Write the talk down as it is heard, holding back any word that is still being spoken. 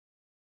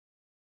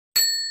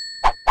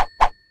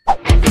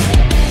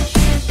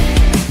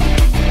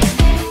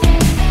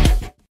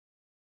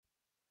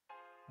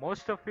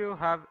Most of you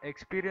have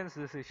experienced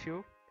this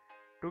issue.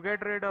 To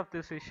get rid of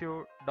this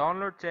issue,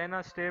 download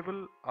China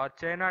Stable or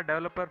China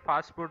Developer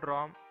Fastboot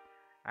ROM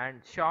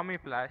and Xiaomi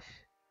Flash.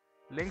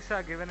 Links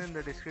are given in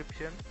the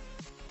description.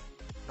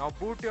 Now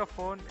boot your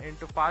phone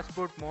into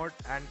fastboot mode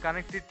and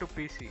connect it to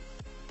PC.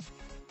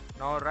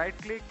 Now right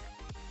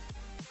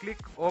click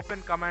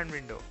open command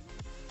window.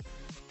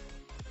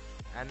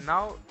 And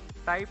now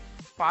type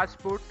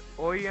fastboot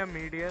OEM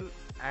EDL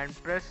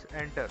and press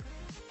enter.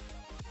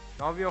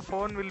 Now your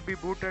phone will be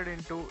booted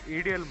into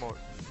EDL mode.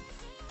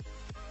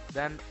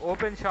 Then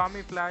open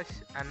Xiaomi Flash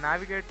and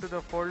navigate to the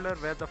folder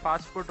where the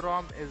fastboot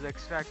ROM is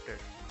extracted.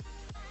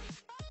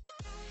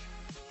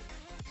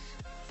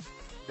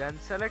 Then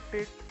select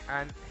it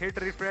and hit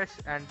refresh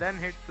and then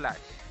hit flash.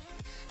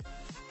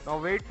 Now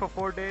wait for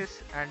 4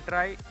 days and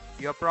try,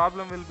 your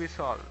problem will be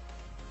solved.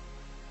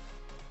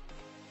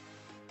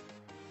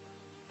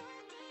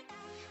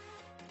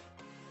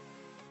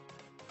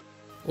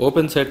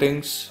 Open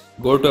settings,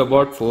 go to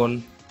about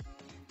phone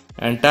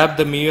and tap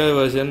the MIUI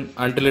version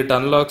until it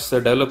unlocks the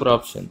developer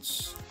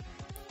options.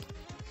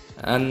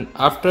 And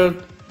after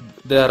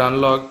they are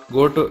unlocked,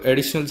 go to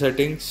additional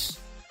settings,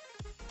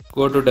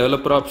 go to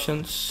developer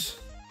options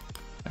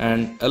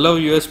and allow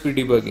USB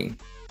debugging.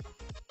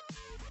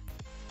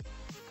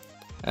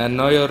 And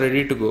now you are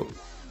ready to go.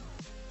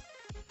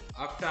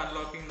 After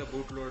unlocking the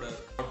bootloader,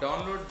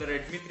 download the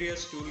Redmi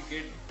 3S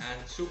toolkit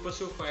and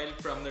SuperSU file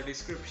from the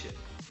description.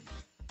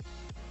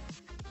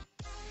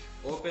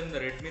 Open the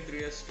Redmi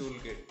 3S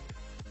toolkit.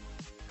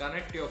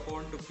 Connect your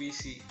phone to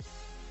PC.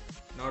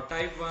 Now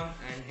type 1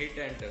 and hit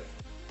enter.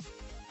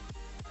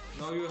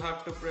 Now you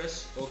have to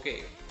press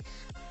OK.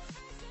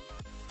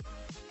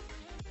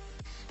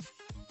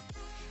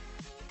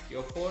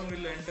 Your phone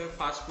will enter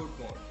fastboot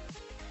mode.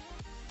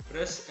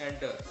 Press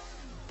enter.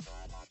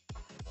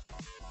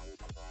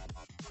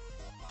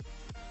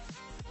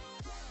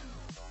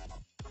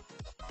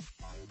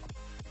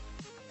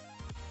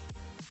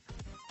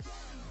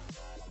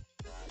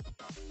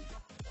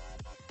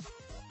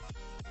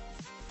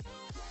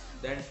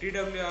 Then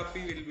TWRP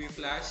will be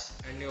flashed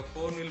and your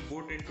phone will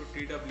boot into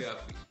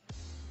TWRP.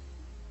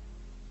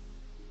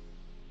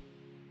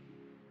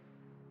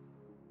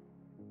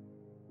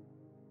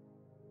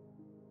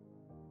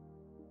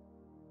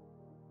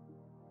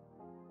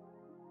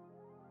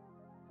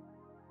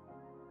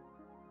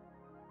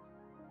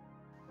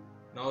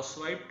 Now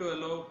swipe to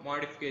allow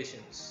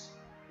modifications.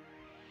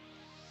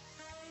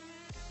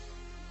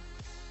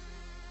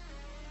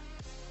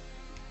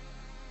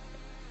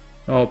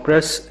 Now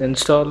press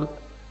install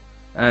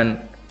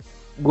and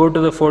go to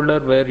the folder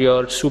where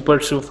your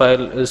SuperSU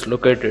file is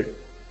located.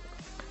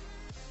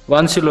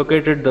 Once you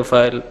located the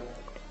file,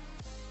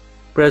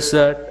 press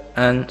that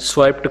and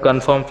swipe to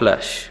confirm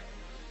flash.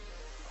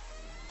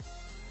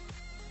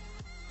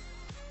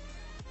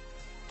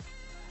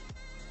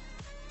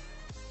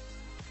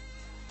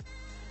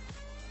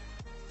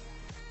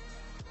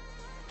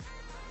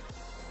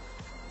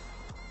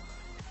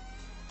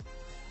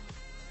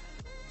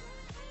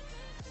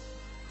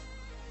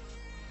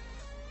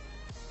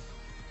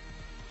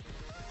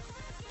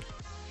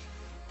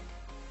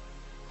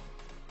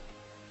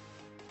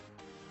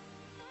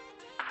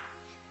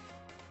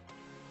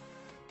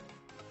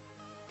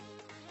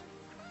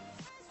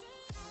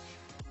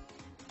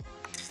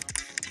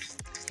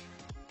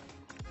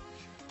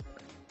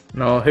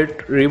 Now hit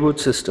reboot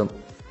system.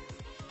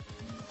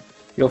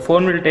 Your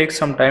phone will take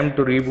some time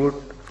to reboot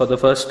for the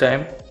first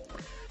time,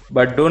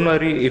 but don't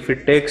worry if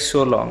it takes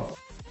so long.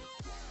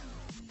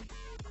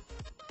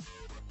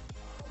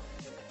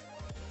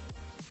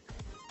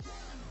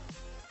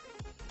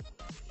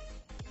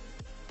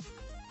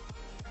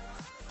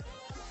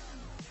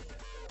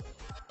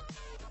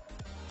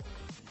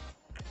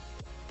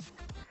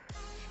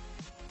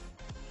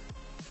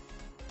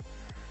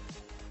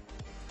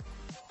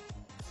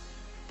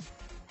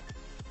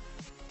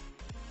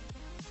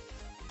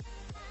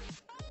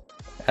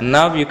 And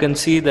now you can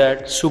see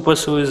that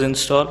SuperSU is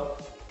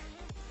installed.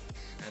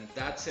 And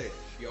that's it,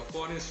 your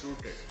phone is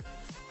rooted.